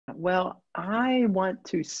Well, I want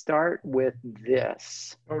to start with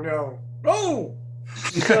this. Oh no. Oh!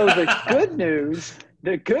 So the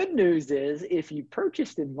good news is if you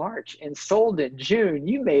purchased in March and sold in June,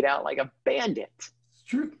 you made out like a bandit. It's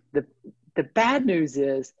true. The bad news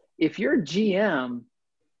is if you're GM,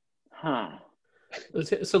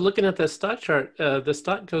 So looking at the stock chart, the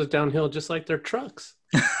stock goes downhill just like their trucks.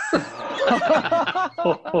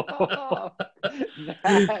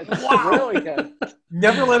 That's brilliant.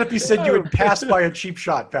 Never let it be said you would pass by a cheap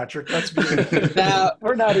shot, Patrick. That's me.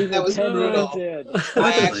 We're not even that was 10 brutal. minutes in.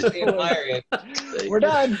 I actually admire it. We're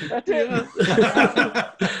done. That's it.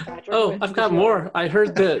 Oh, I've got more. I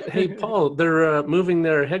heard that, hey, Paul, they're moving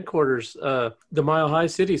their headquarters, the Mile High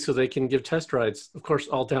City, so they can give test rides. Of course,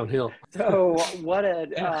 all downhill. So what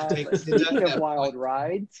speaking of wild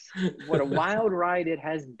rides, what a wild ride it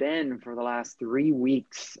has been for the last 3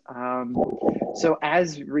 weeks. So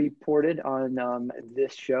as reported on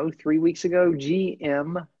this show 3 weeks ago,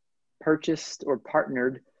 GM purchased or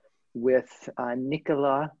partnered with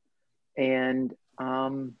Nikola, and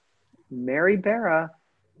Mary Barra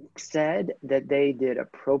said that they did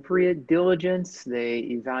appropriate diligence. They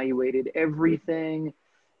evaluated everything.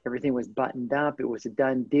 Everything was buttoned up. It was a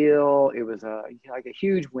done deal. It was a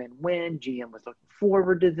huge win-win. GM was looking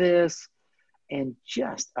forward to this. And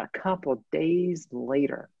just a couple days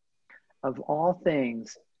later, of all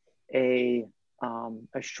things, a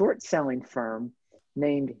short-selling firm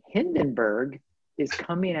named Hindenburg is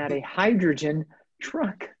coming at a hydrogen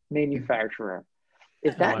truck manufacturer.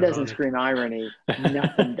 If that doesn't scream irony,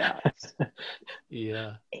 nothing does.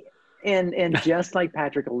 Yeah. And just like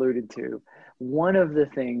Patrick alluded to, one of the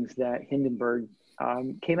things that Hindenburg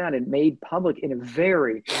came out and made public in a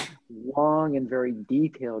very long and very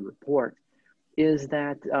detailed report is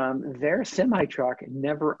that their semi-truck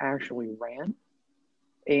never actually ran.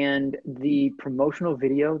 And the promotional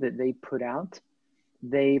video that they put out,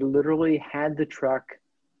 they literally had the truck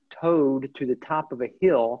towed to the top of a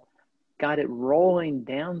hill, got it rolling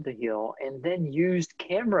down the hill, and then used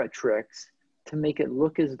camera tricks to make it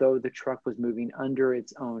look as though the truck was moving under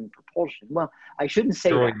its own propulsion. Well, I shouldn't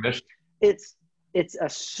say that. It's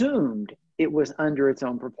assumed it was under its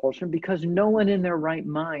own propulsion because no one in their right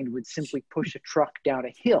mind would simply push a truck down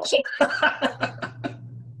a hill.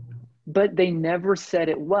 But they never said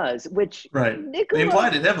it was, which right. Nikola, they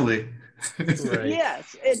implied it heavily. Right.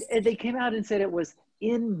 Yes, and they came out and said it was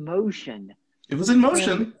in motion. It was in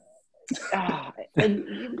motion. Oh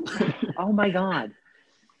my God.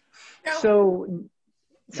 So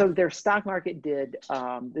their stock market did,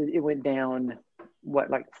 it went down,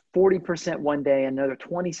 like 40% one day, another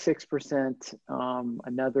 26%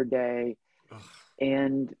 another day.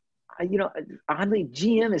 And, oddly,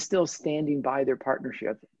 GM is still standing by their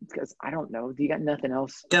partnership because I don't know. Do you got nothing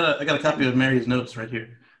else? I got a copy of Mary's notes right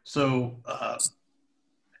here. So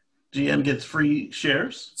GM gets free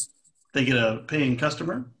shares. They get a paying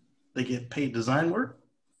customer. They get paid design work.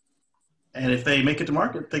 And if they make it to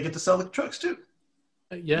market, they get to sell the trucks too.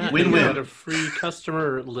 Yeah, win-win. We had a free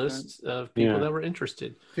customer list of people that were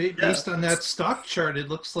interested. Based on that stock chart, it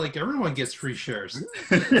looks like everyone gets free shares.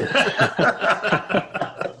 They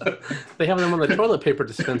have them on the toilet paper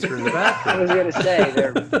dispenser in the back. I was going to say,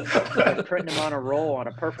 they're printing them on a roll, on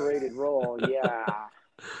a perforated roll. Yeah.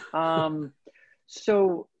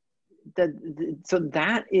 So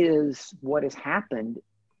that is what has happened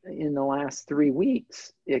in the last 3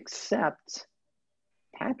 weeks, except,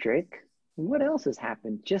 Patrick, what else has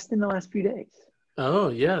happened just in the last few days? Oh,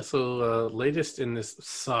 yeah. So latest in this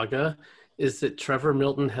saga is that Trevor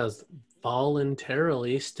Milton has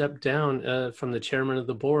voluntarily stepped down from the chairman of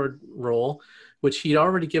the board role, which he'd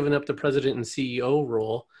already given up the president and CEO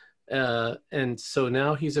role. And so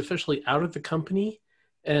now he's officially out of the company.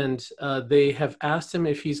 And they have asked him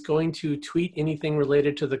if he's going to tweet anything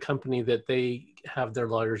related to the company, that they have their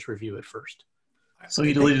lawyers review it first. So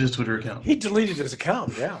he deleted his Twitter account. He deleted his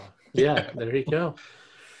account, yeah. Yeah, there you go.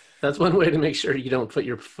 That's one way to make sure you don't put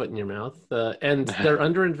your foot in your mouth. And they're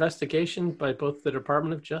under investigation by both the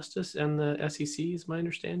Department of Justice and the SEC, is my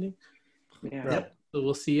understanding. Yeah. Yep. So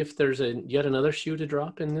we'll see if there's yet another shoe to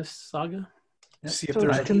drop in this saga. Yep. See if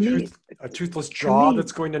there's a toothless jaw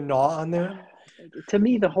that's going to gnaw on there. To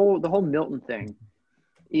me, the whole Milton thing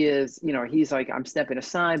is, he's like, I'm stepping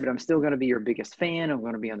aside, but I'm still going to be your biggest fan. I'm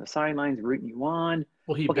going to be on the sidelines rooting you on.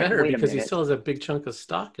 Well, he better, because he still has a big chunk of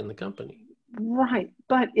stock in the company. Right.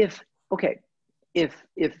 But if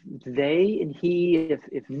they and he,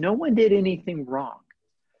 if no one did anything wrong,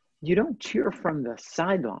 you don't cheer from the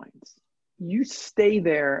sidelines. You stay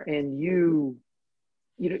there and you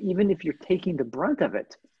even if you're taking the brunt of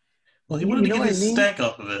it. Well, he wanted to get his stank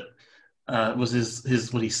off of it. was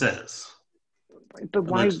his what he says. But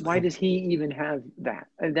why Allegedly. does he even have that?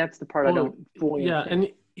 And that's the part I Well, don't fully yeah, understand.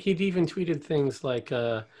 and he'd even tweeted things like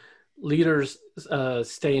leaders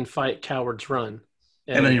stay and fight, cowards run.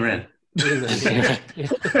 And then he ran.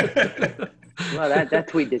 Well, that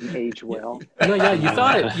tweet didn't age well. No, yeah,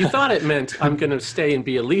 you thought it meant I'm going to stay and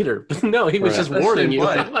be a leader. But no, he was Right. just That's warning you.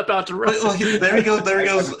 implied. I'm about to run. Well, there he goes. There he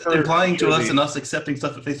goes, heard implying to us really- and us accepting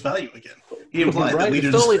stuff at face value again. He implied Right? that It's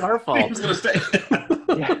leaders totally our fault. was going to stay.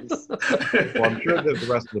 Yes. Well, I'm sure that the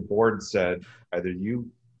rest of the board said either you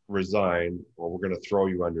resign or we're going to throw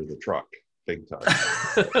you under the truck big time.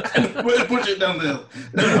 We'll push it down the hill.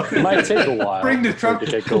 No, It might take a while. Bring the for it truck to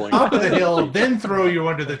get going. up the hill, then throw you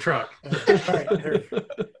under the truck.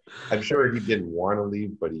 I'm sure he didn't want to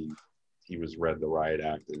leave, but he was read the riot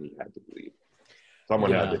act and he had to leave.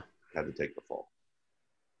 Someone had to take the fall.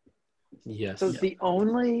 Yes. So the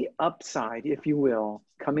only upside, if you will,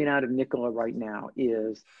 coming out of Nikola right now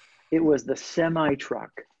is it was the semi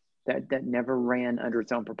truck that never ran under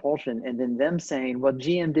its own propulsion. And then them saying, well,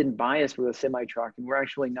 GM didn't buy us for the semi truck and we're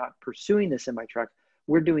actually not pursuing the semi truck.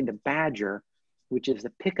 We're doing the Badger, which is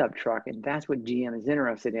the pickup truck. And that's what GM is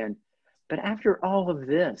interested in. But after all of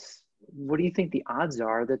this, what do you think the odds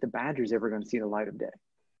are that the Badger is ever going to see the light of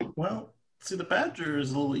day? Well, see, the Badger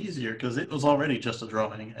is a little easier because it was already just a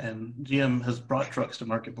drawing, and GM has brought trucks to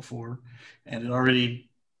market before, and it already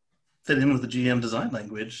fit in with the GM design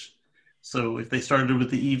language. So if they started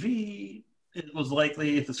with the EV, it was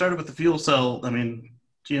likely, if they started with the fuel cell, I mean,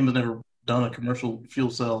 GM has never done a commercial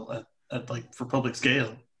fuel cell at like for public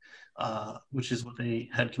scale, which is what they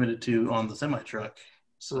had committed to on the semi truck.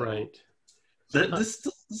 So Right. this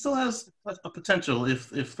still has a potential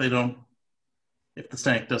if the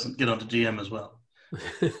Stank doesn't get onto GM as well.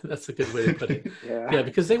 That's a good way to put it. Yeah. Yeah,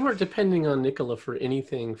 because they weren't depending on Nikola for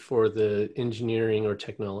anything for the engineering or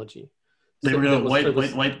technology. They So were going that to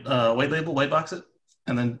was- white label, white box it,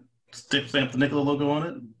 and then stamp the Nikola logo on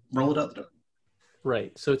it and roll it out the door.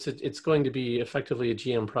 Right. So it's going to be effectively a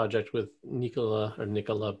GM project with Nikola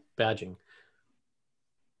badging.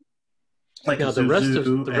 Like Now a the rest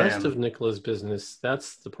Zuzu of Nikola's business,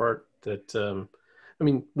 that's the part that I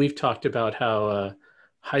mean, we've talked about how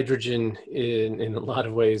hydrogen in a lot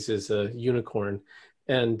of ways is a unicorn,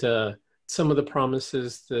 and some of the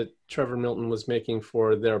promises that Trevor Milton was making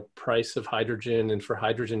for their price of hydrogen and for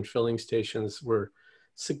hydrogen filling stations were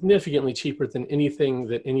significantly cheaper than anything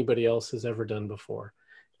that anybody else has ever done before,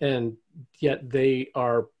 and yet they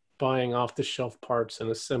are buying off the shelf parts and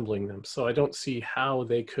assembling them. So I don't see how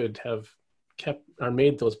they could have kept or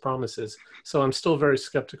made those promises. So I'm still very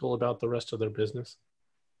skeptical about the rest of their business.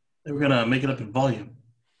 They were going to make it up in volume.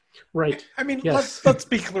 Right. I mean, Yes. let's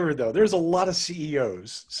be clear, though. There's a lot of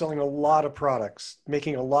CEOs selling a lot of products,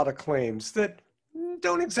 making a lot of claims that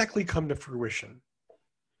don't exactly come to fruition.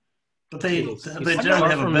 But they It's generally far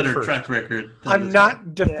have a from the better first. track record. than I'm this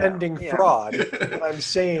not defending Yeah. fraud. What I'm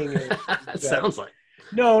saying is That sounds like.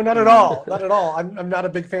 no, not at all. Not at all. I'm not a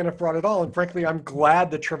big fan of fraud at all. And frankly, I'm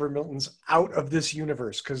glad that Trevor Milton's out of this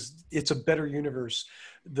universe because it's a better universe.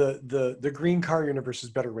 The green car universe is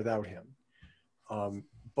better without him.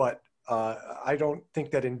 But I don't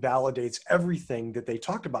think that invalidates everything that they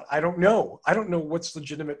talked about. I don't know. I don't know what's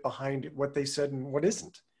legitimate behind what they said and what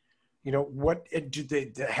isn't. You know, what do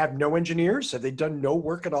they have no engineers? Have they done no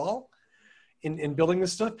work at all in building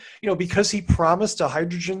this stuff? You know, because he promised a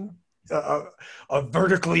hydrogen, a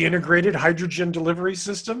vertically integrated hydrogen delivery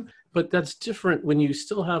system. But that's different when you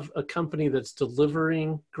still have a company that's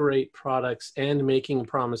delivering great products and making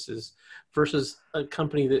promises versus a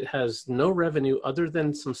company that has no revenue other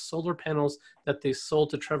than some solar panels that they sold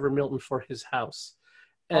to Trevor Milton for his house.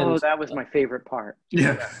 And that was my favorite part.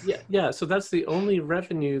 Yeah. yeah. So that's the only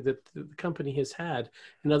revenue that the company has had.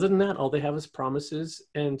 And other than that, all they have is promises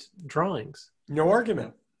and drawings. No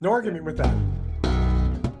argument. No argument with that.